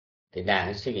 Thì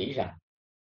nàng suy nghĩ rằng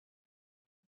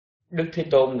Đức Thế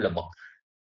Tôn là bậc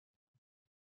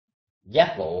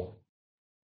giác ngộ,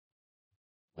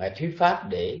 ngài thuyết pháp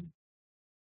để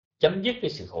chấm dứt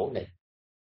cái sự khổ này.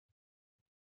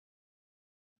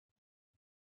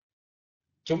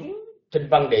 Chúng thinh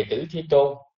văn đệ tử Thế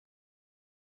Tôn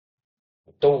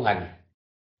tu hành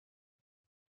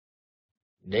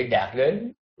để đạt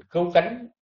đến cứu cánh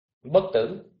bất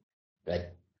tử,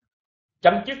 là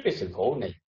chấm dứt cái sự khổ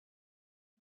này.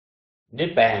 Niết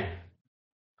bàn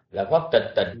là pháp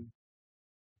tịch tịnh,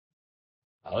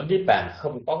 ở niết bàn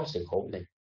không có cái sự khổ này.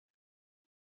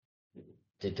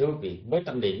 Thì thưa quý vị, mới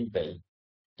tâm niệm như vậy,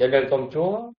 cho nên công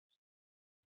chúa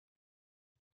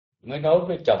mới nói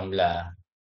với chồng là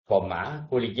phò mã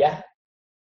cô ly giá,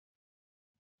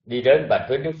 đi đến bạch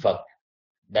với Đức Phật,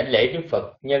 đảnh lễ Đức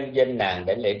Phật, nhân danh nàng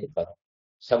đảnh lễ Đức Phật.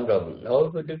 Xong rồi nói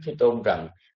với Đức Thế Tôn rằng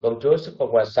công chúa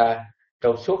Supawasa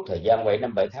trong suốt thời gian 7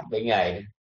 năm 7 tháng 7 ngày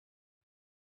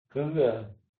cứ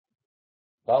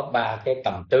có 3 cái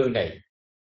tầm tư này,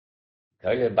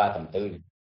 khởi lên 3 tầm tư này.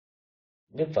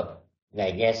 Đức Phật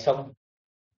Ngài nghe xong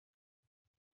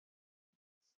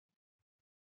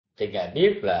thì Ngài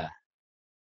biết là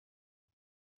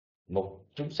một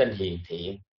chúng sanh hiền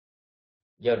thiện,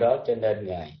 do đó cho nên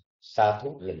Ngài sa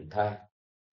thú lình thai,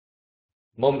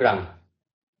 mong rằng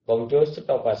con chúa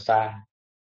SUTTANIPÀTA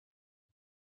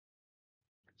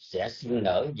sẽ sinh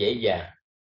nở dễ dàng,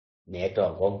 mẹ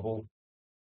tròn con vuông.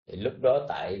 Thì lúc đó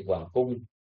tại hoàng cung,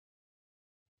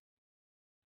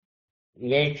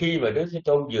 ngay khi mà Đức Thế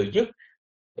Tôn vừa dứt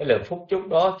cái lời phúc chúc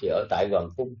đó, thì ở tại hoàng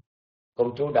cung,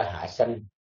 công chúa đã hạ sanh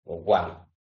một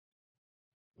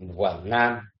hoàng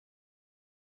nam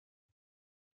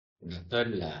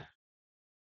tên là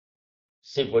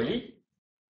Siêu,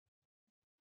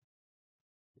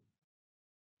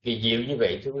 kỳ diệu như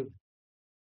vậy thưa quý vị.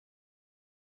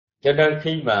 Cho nên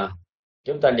khi mà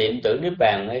chúng ta niệm tưởng niết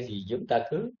bàn ấy, thì chúng ta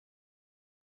cứ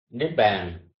niết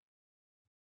bàn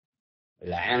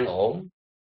là an ổn,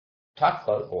 thoát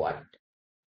khỏi khổ ách,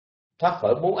 thoát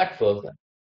khỏi 4 ách phược.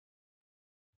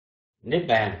 Niết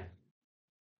bàn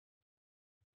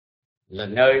là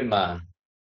nơi mà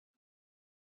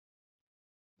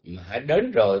hãy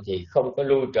đến rồi thì không có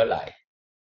lui trở lại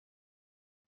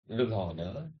luân hồi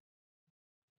nữa.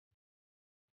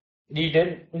 Đi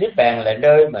đến niết bàn là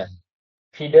nơi mà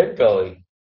khi đến rồi,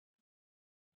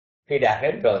 khi đạt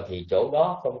đến rồi thì chỗ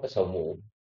đó không có sầu muộn.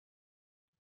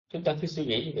 Chúng ta cứ suy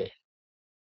nghĩ như vậy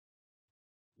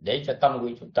để cho tâm của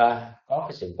chúng ta có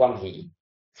cái sự hoan hỷ,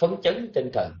 phấn chấn tinh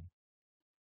thần,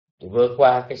 vượt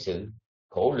qua cái sự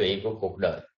khổ luyện của cuộc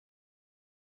đời.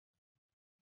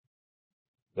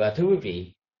 Và thưa quý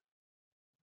vị,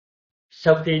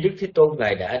 sau khi Đức Thế Tôn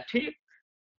Ngài đã thuyết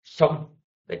xong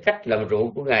cái cách làm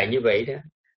ruộng của Ngài như vậy đó,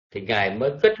 thì Ngài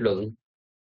mới kết luận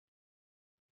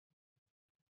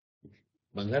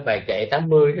bằng cái bài kệ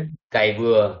 80 đó: cày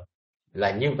bừa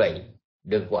là như vậy,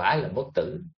 được quả là bất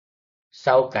tử.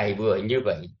 Sau cày bừa như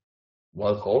vậy,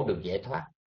 mọi khổ được giải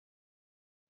thoát.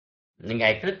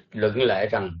 Ngài kết luận lại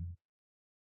rằng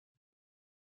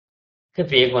cái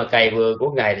việc mà cày bừa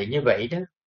của Ngài là như vậy đó,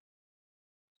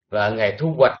 và Ngài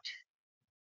thu hoạch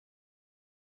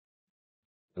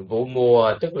vụ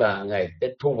mùa, tức là Ngài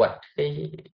thu hoạch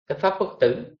cái pháp bất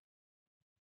tử.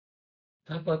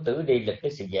 Pháp bất tử đây là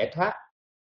cái sự giải thoát,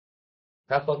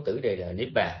 pháp bất tử đây là niết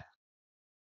bàn,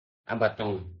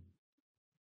 anivattantaṃ.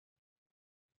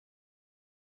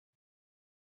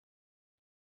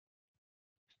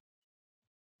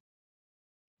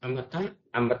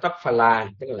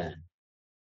 Anivattantaṃ tức là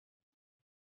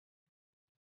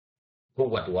thu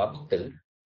hoạch quả bất tử.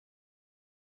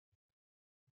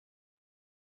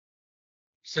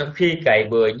 Sau khi cày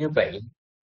bừa như vậy,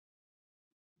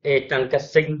 tăng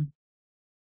kasī,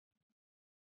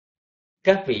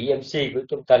 các vị MC của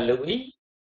chúng ta lưu ý,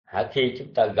 khi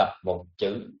chúng ta gặp một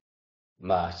chữ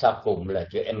mà sau cùng là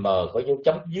chữ M có dấu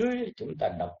chấm dưới, chúng ta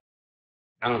đọc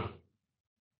ăn,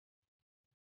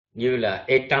 như là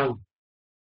tăng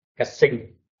kasī,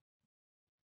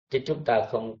 chứ chúng ta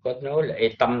không có nói là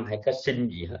tâm hay kasī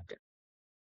gì hết.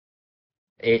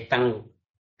 Tăng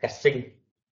kasī,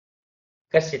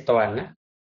 kasī toàn á,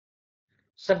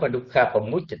 sabadukha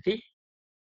pamuccati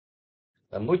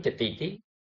và muccati tí.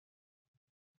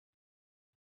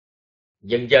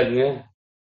 Dần dần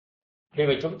khi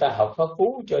mà chúng ta học pháp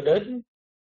cú cho đến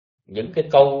những cái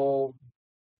câu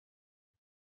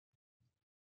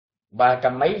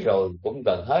 300 mấy rồi cũng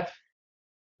gần hết,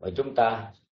 và chúng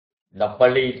ta đọc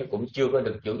Pali nó cũng chưa có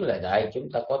được chuẩn lại đại, chúng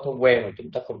ta có thói quen mà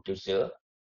chúng ta không chịu sửa.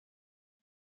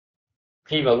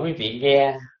 Khi mà quý vị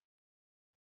nghe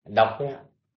đọc,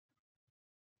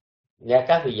 nghe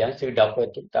các vị giảng sư đọc,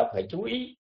 chúng ta phải chú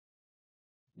ý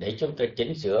để chúng ta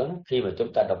chỉnh sửa khi mà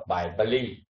chúng ta đọc bài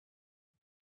Pali.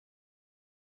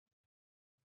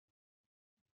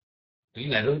 Chỉ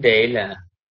là vấn đề là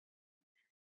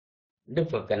Đức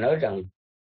Phật nói rằng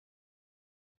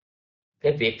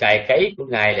cái việc cày cấy của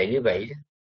Ngài là như vậy đó.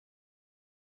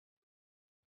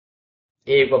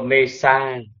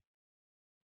 Evamesā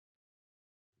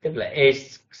tức là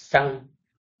sang,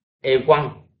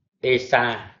 quăng,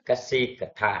 sa, kasī,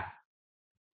 tha,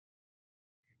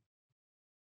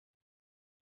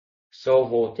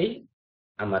 socati,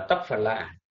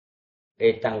 amattaphala,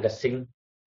 tăng kasī,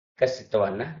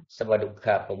 kasitwana,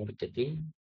 sabadukha pamuccati.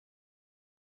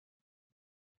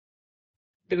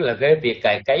 Tức là cái việc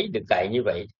cày cấy được cày như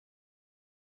vậy,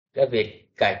 cái việc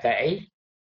cày cấy ấy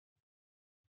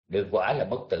được quả là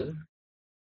bất tử,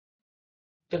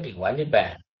 tức là quả niết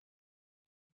bàn.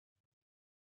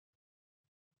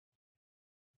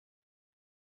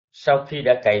 sau khi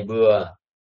đã cày bừa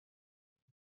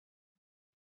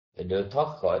thì được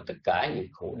thoát khỏi tất cả những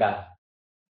khổ đau.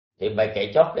 Thì bài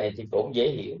kệ chót này thì cũng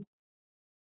dễ hiểu,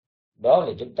 đó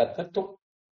là chúng ta kết thúc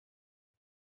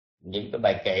những cái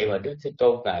bài kệ mà Đức Thế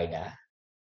Tôn Ngài đã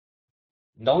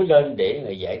nói lên để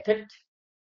Ngài giải thích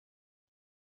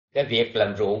cái việc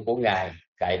làm ruộng của Ngài,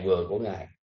 cày bừa của Ngài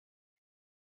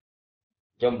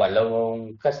trong bài Lâu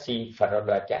Ngôn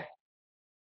KΑSIBHÀRADVÀJA.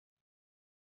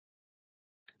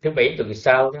 Thứ Bảy tuần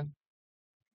sau đó,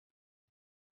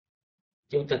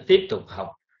 chúng ta tiếp tục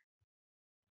học,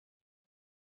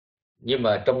 nhưng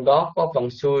mà trong đó có văn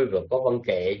xuôi và có văn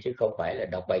kệ, chứ không phải là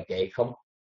đọc bài kệ không.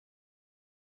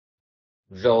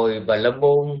 Rồi bài Lâu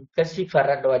Ngôn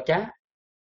KASIBHÀRADVÀJA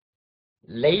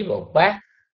lấy một bát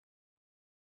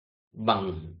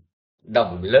bằng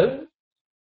đồng lớn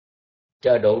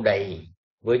cho độ đầy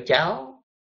với cháo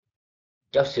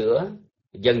sữa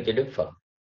dâng cho Đức Phật.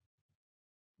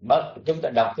 Chúng ta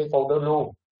đọc cái câu đó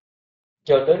luôn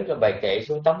cho đến cái bài kệ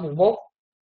số 81,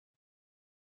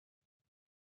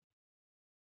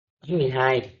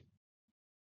 92.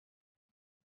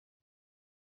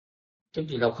 Chúng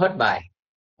ta đọc hết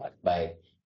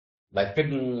bài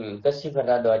kinh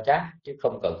KASIBHÀRADVÀJA, chứ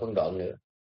không cần phân đoạn nữa.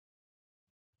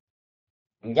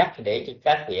 Nhắc để cho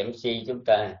các vị MC chúng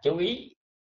ta chú ý.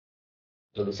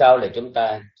 Tuần sau là chúng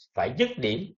ta phải dứt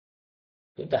điểm,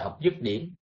 chúng ta học dứt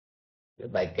điểm cái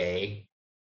bài kệ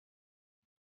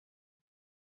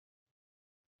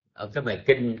ở cái bài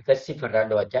kinh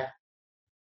KASIBHÀRADVÀJA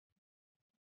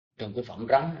trong cái phẩm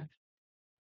rắn.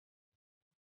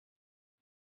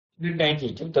 Đến đây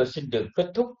thì chúng tôi xin được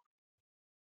kết thúc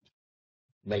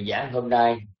bài giảng hôm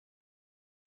nay.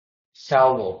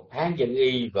 Sau một tháng dân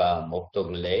y và một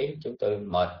tuần lễ chúng tôi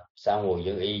mệt, sau mùa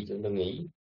dân y chúng tôi nghỉ,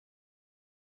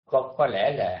 có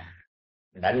lẽ là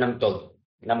đã 5 tuần,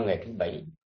 5 ngày thứ Bảy.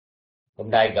 Hôm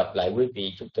nay gặp lại quý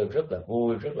vị chúng tôi rất là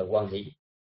vui, rất là hoan hỷ.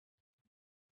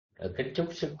 Kính chúc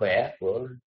sức khỏe của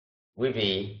quý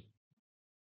vị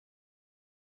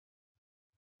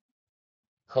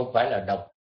không phải là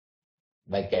đọc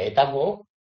bài kệ 81,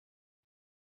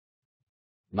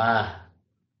 mà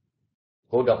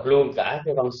cô đọc luôn cả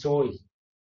cái văn xuôi.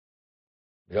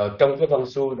 Rồi trong cái văn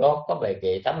xuôi đó có bài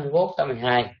kệ 81,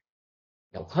 82,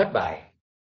 đọc hết bài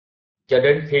cho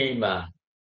đến khi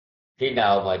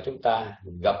nào mà chúng ta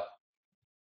gặp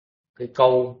cái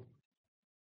câu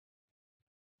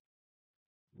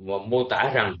mà mô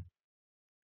tả rằng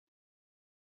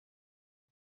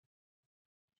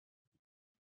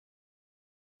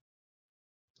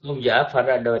ông giả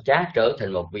Pharadah trở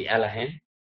thành một vị A-la-hán,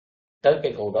 tới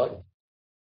cái câu đó.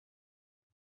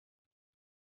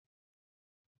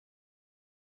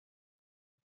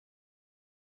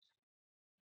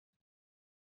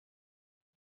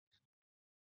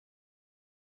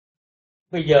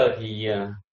 Bây giờ thì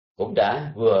cũng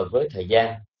đã vừa với thời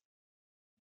gian,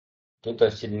 chúng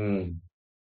tôi xin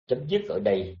chấm dứt ở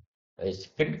đây.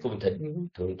 Kính cung thỉnh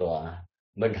thượng tọa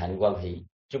minh hạnh quan hỷ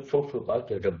chúc phúc phước báo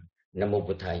cho rùm. Nam mô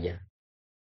Bụt Thầy Dạ.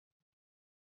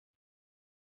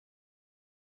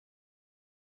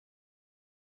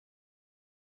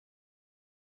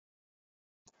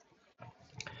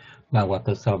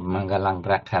 Bhagavato Mangalang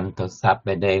Rakhanto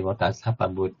Sappedevata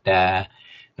Sappabuddha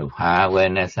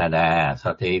Dhuradhorayhaṃ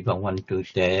Sati Bhavantu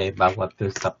Te Bhagavato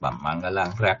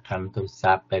Mangalang Rakhanto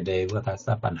Sappedevata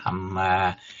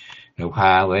Sappahamma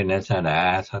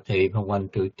Dhuradhorayhaṃ Sati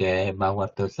Bhavantu Te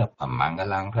Bhagavato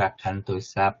Mangalang Rakhanto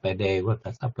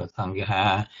Sappedevata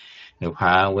Sappasamgha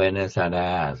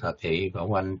Dhuradhorayhaṃ Sati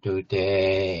Bhavantu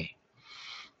Te.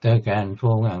 Tất cả hạnh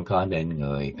phúc an có đến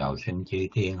người, cầu xin chư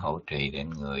thiên hộ trì đến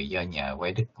người, do nhờ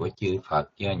quay đức của chư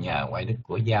Phật, do nhờ quay đức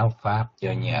của giáo pháp,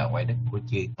 do nhờ quay đức của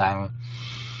chư tăng,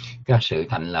 các sự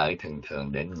thành lợi thường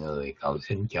thường đến người, cầu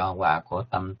xin cho quả của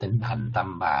tâm tính thành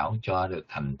tâm bảo, cho được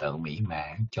thành tựu mỹ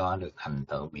mãn, cho được thành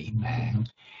tựu mỹ mãn,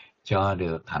 cho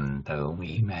được thành tựu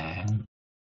mỹ mãn.